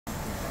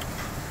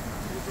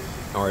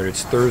All right,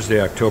 it's Thursday,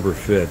 October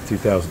 5th,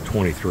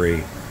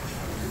 2023,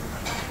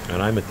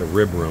 and I'm at the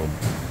Rib Room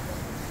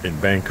in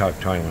Bangkok,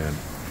 Thailand.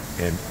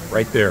 And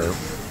right there,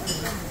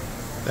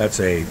 that's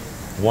a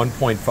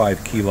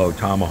 1.5 kilo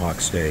tomahawk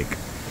steak.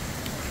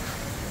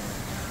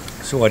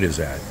 So what is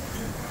that?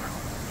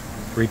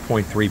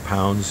 3.3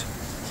 pounds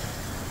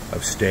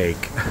of steak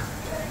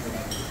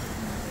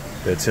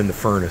that's in the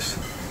furnace.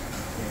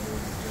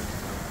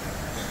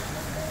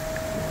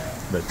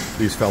 But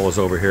these fellows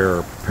over here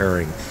are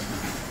preparing.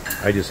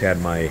 I just had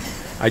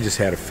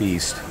a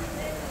feast.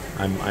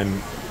 I'm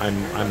on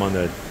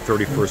the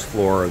 31st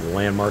floor of the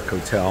Landmark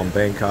Hotel in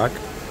Bangkok.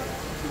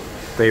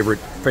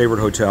 Favorite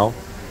hotel.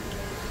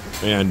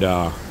 And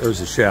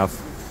there's a chef.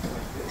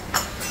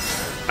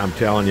 I'm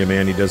telling you,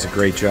 man, he does a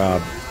great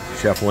job.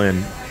 Chef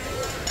Lin.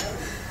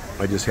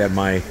 I just had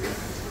my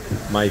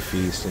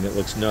feast, and it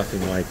looks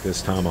nothing like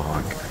this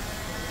tomahawk.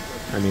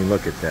 I mean,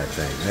 look at that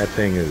thing. That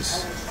thing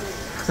is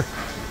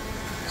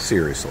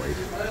seriously.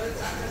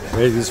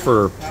 It is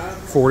for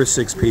 4 to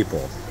 6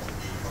 people.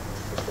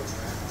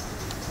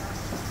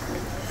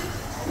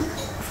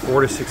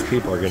 4 to 6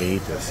 people are going to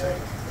eat this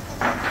thing.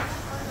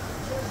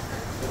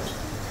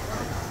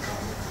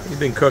 You've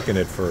been cooking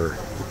it for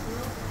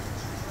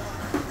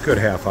a good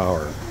half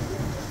hour.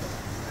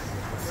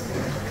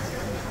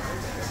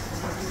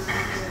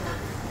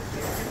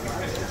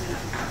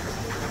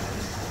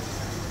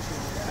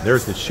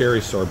 There's the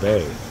cherry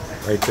sorbet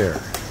right there.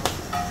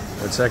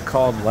 What's that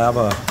called?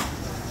 Lava.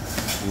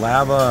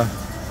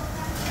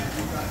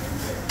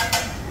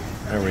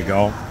 There we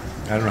go.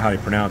 I don't know how you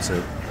pronounce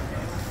it.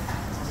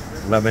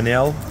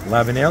 Lavanil,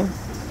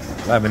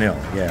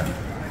 yeah.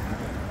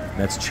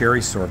 That's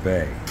cherry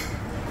sorbet,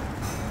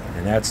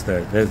 and that's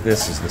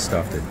this is the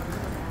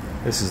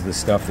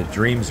stuff that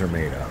dreams are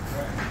made of.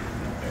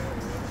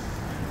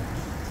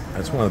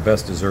 That's one of the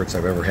best desserts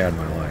I've ever had in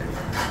my life.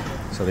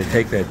 So they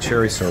take that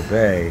cherry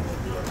sorbet,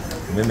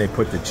 and then they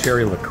put the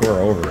cherry liqueur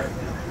over it.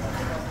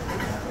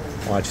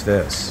 Watch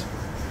this.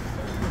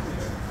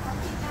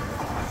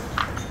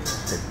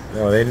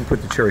 No, they didn't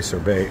put the cherry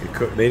sorbet.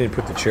 They didn't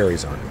put the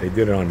cherries on it. They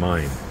did it on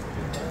mine.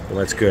 Well,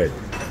 that's good.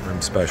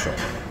 I'm special.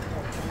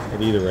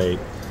 At either rate,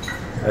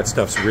 that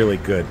stuff's really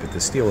good. But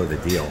the steal of the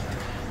deal,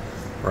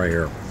 right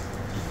here.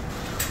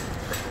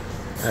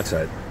 That's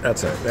a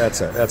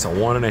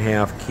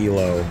 1.5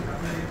 kilo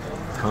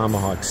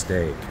tomahawk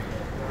steak.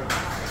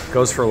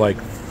 Goes for like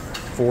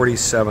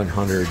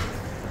 4,700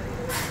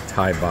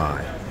 Thai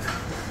baht.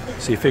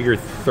 So you figure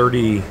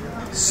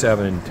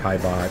 37 Thai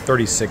baht,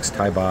 36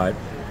 Thai baht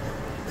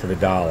to the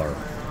dollar.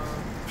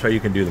 So you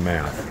can do the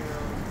math.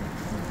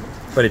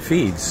 But it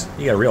feeds,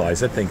 you gotta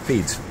realize that thing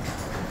feeds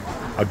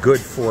a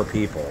good 4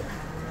 people.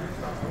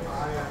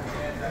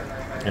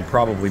 And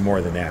probably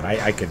more than that.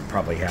 I could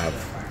probably have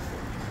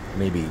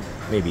maybe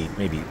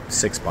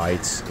 6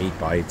 bites, 8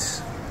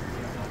 bites.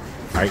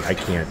 I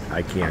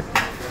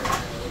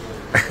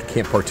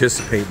can't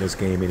participate in this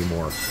game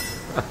anymore.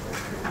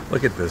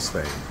 Look at this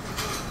thing.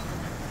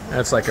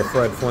 That's like a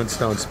Fred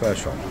Flintstone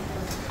special.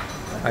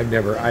 I've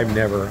never, I mean,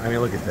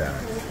 look at that.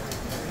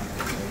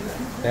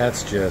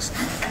 That's just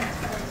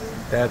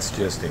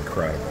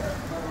incredible.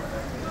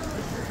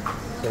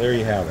 So there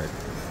you have it.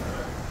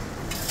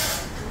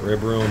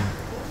 Rib Room,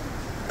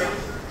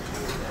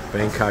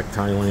 Bangkok,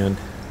 Thailand.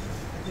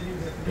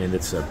 And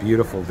it's a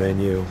beautiful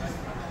venue.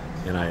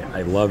 And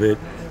I love it.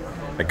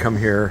 I come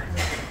here,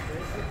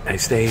 I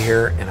stay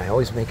here, and I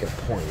always make it a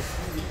point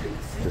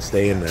to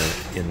stay in the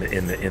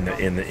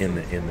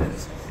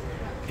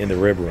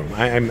Rib Room.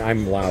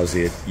 I'm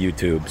lousy at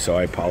YouTube, so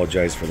I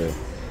apologize for the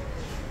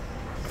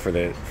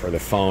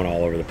phone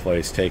all over the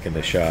place taking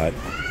the shot.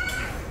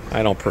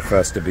 I don't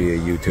profess to be a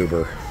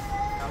YouTuber.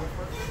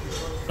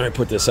 I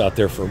put this out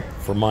there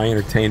for my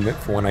entertainment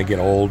for when I get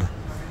old.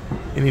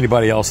 And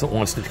anybody else that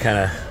wants to kind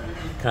of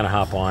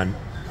hop on,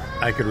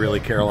 I could really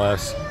care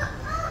less.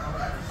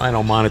 I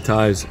don't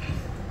monetize.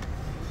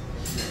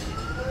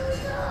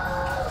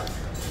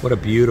 What a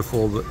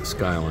beautiful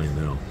skyline,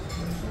 though.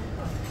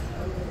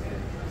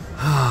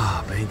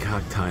 Ah,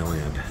 Bangkok,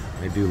 Thailand.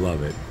 I do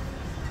love it.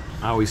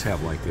 I always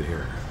have liked it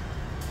here.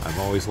 I've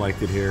always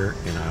liked it here,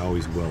 and I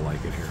always will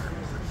like it here.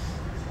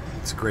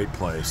 It's a great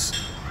place.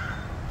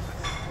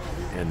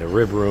 And the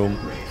Rib Room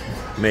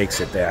makes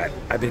it that.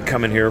 I've been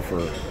coming here for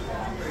the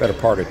better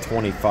part of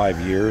 25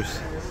 years,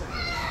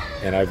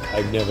 and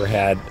I've never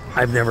had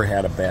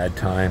a bad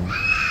time.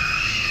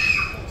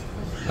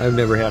 I've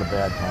never had a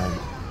bad time.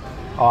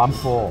 Oh, I'm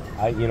full.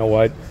 You know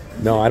what?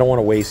 No, I don't want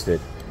to waste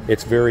it.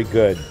 It's very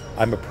good.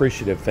 I'm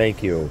appreciative.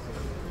 Thank you.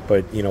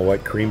 But you know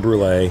what? Cream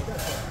brulee.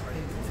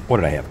 What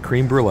did I have?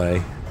 Cream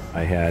brulee.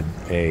 I had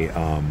the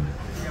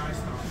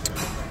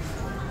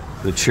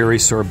cherry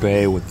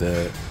sorbet with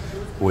the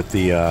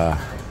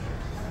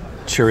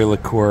cherry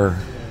liqueur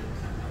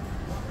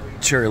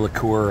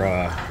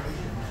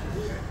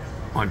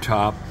on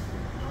top.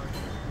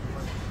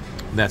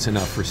 That's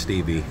enough for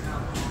Stevie.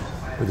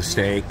 With a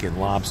steak and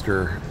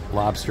lobster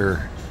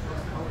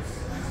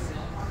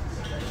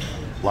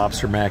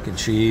mac and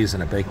cheese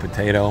and a baked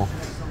potato.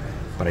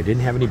 but I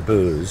didn't have any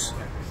booze.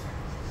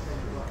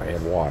 I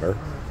had water.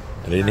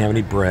 I didn't have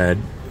any bread.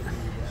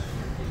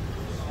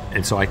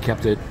 And so I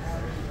kept it,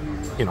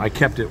 you know, I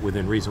kept it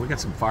within reason. We got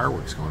some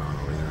fireworks going on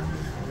over there.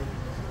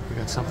 We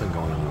got something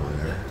going on over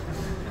there.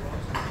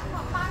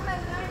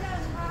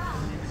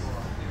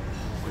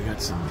 We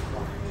got a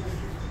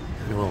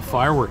little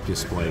firework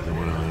display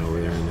going on over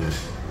there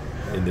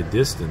in the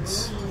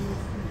distance.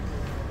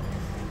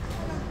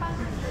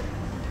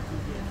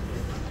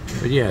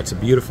 But yeah, it's a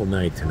beautiful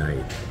night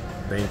tonight.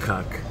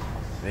 Bangkok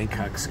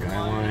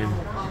skyline,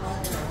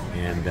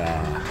 and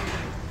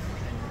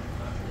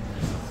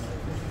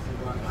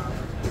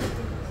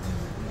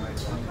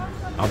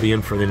I'll be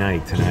in for the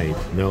night tonight.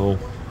 No,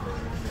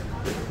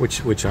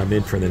 which I'm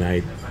in for the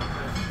night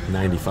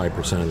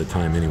 95% of the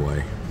time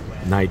anyway.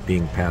 Night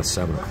being past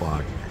 7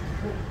 o'clock.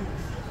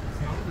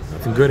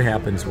 Nothing good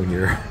happens when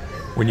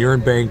you're in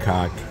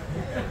Bangkok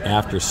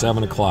after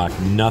 7 o'clock.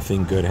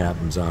 Nothing good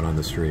happens out on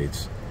the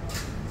streets.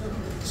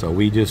 So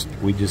we just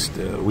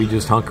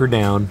hunker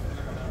down.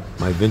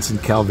 My Vincent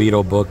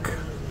Calvito book,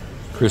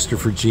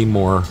 Christopher G.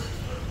 Moore,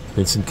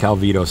 Vincent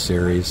Calvito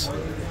series.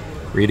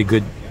 Read a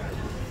good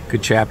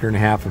chapter and a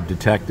half of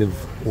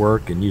detective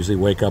work, and usually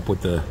wake up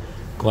with the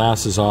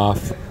glasses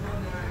off,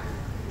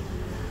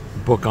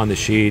 book on the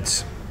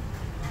sheets,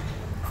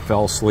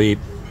 fell asleep,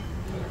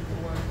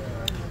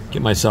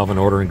 get myself in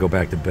order, and go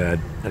back to bed.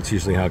 That's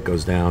usually how it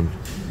goes down.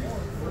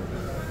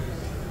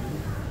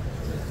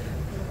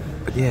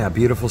 But yeah,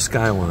 beautiful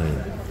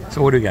skyline.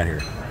 So what do we got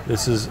here?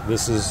 This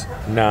is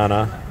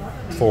Nana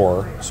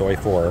 4, Soy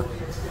 4,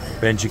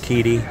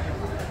 Benjikiti,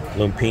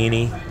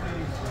 Lumpini,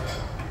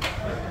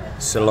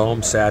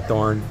 Siloam,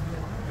 Sathorn.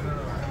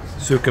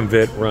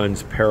 Sukhumvit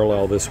runs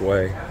parallel this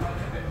way.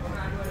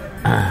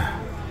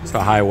 It's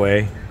the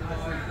highway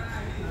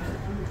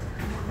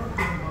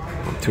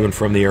to and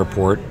from the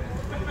airport,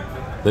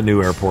 the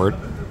new airport,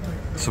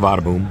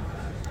 Savadaboom.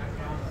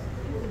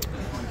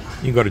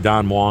 You can go to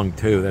Don Muang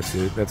too. That's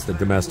the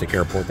domestic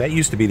airport. That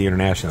used to be the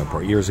international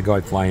airport. Years ago,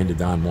 I'd fly into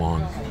Don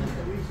Muang.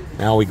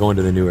 Now we go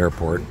into the new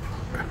airport.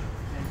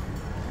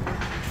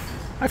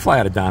 I fly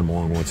out of Don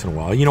Muang once in a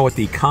while. You know what?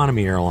 The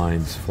economy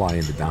airlines fly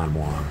into Don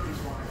Muang,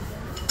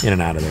 in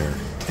and out of there.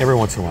 Every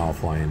once in a while, I'll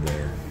fly into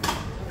there.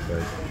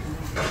 But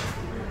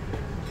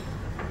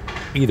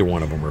either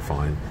one of them are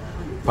fine.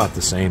 About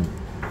the same.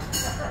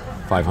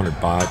 500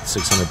 baht,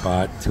 600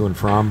 baht, to and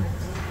from.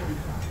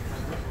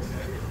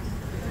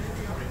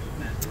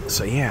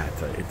 So yeah,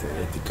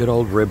 it's a good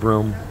old rib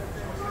room,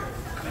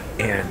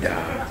 and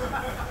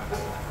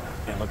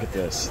look at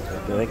this.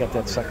 Do they got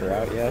that sucker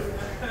out yet?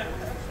 I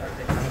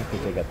don't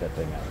think they got that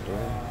thing out, do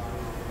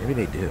they? Maybe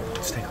they do.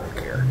 Let's take a look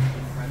here.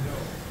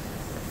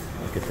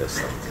 Look at this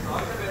thing.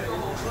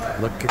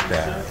 Look at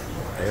that.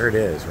 There it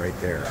is, right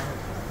there.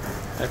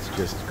 That's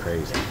just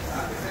crazy.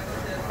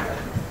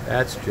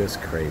 That's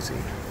just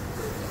crazy.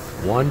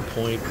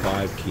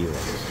 1.5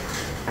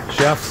 kilos.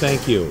 Chef,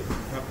 thank you.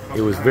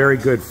 It was very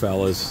good,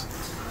 fellas.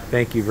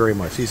 Thank you very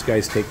much. These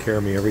guys take care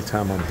of me every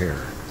time I'm here.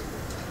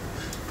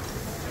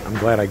 I'm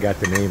glad I got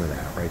the name of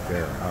that right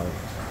there. I'm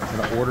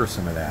going to order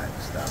some of that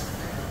stuff.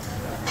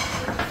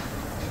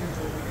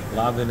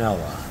 La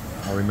Vanilla.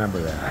 I'll remember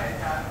that.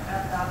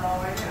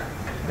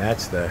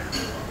 That's the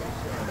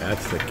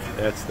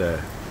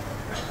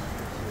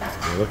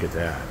look at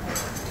that.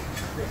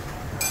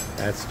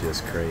 That's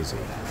just crazy.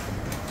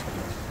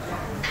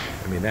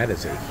 I mean, that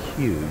is a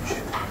huge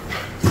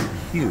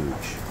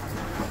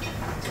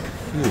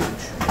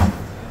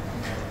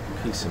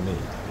piece of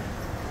meat.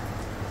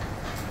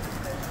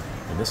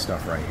 And this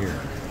stuff right here,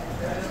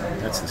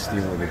 that's the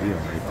steal of the deal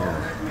right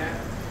there.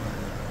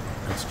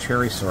 It's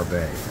cherry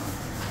sorbet.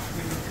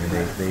 And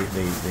they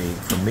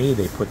for me,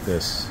 they put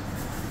this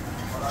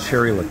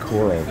cherry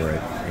liqueur over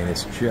it, and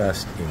it's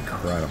just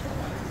incredible.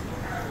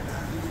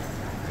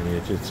 I mean,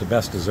 it's the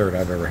best dessert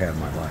I've ever had in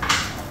my life.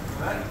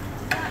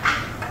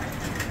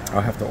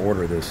 I'll have to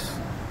order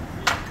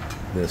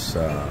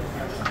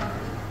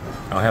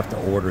I'll have to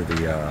order the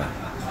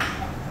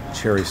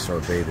cherry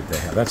sorbet that they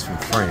have. That's from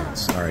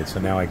France. All right, so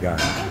now I got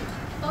it.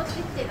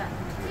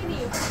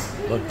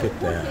 Look at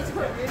that.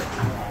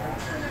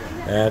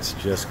 That's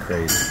just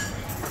crazy.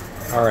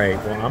 All right,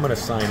 well, I'm going to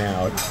sign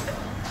out.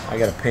 I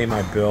got to pay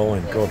my bill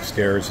and go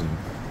upstairs and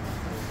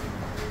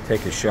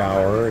take a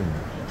shower and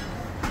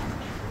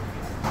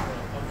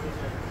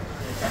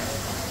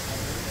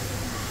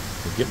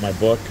get my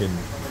book and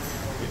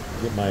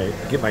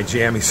get my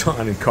jammies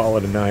on and call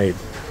it a night.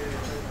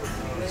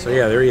 So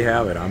yeah, there you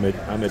have it. I'm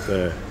at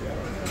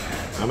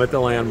the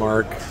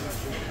landmark.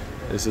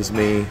 This is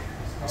me.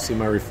 See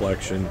my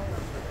reflection,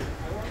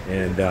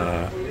 and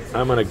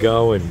I'm gonna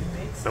go and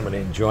I'm gonna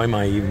enjoy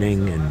my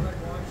evening and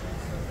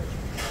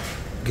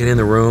get in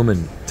the room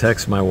and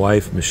text my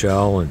wife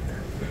Michelle,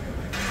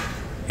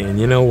 and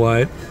you know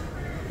what?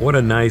 What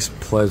a nice,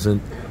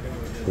 pleasant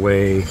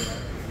way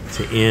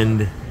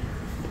to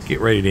get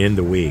ready to end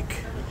the week.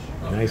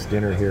 Nice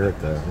dinner here at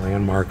the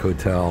Landmark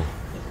Hotel,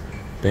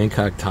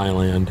 Bangkok,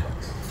 Thailand,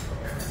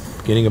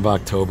 beginning of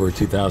October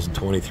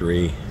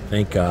 2023.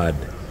 Thank God.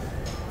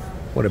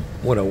 What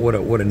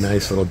a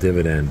nice little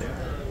dividend.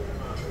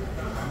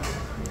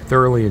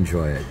 Thoroughly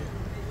enjoy it.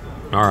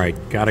 All right,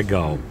 gotta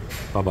go.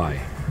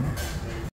 Bye-bye.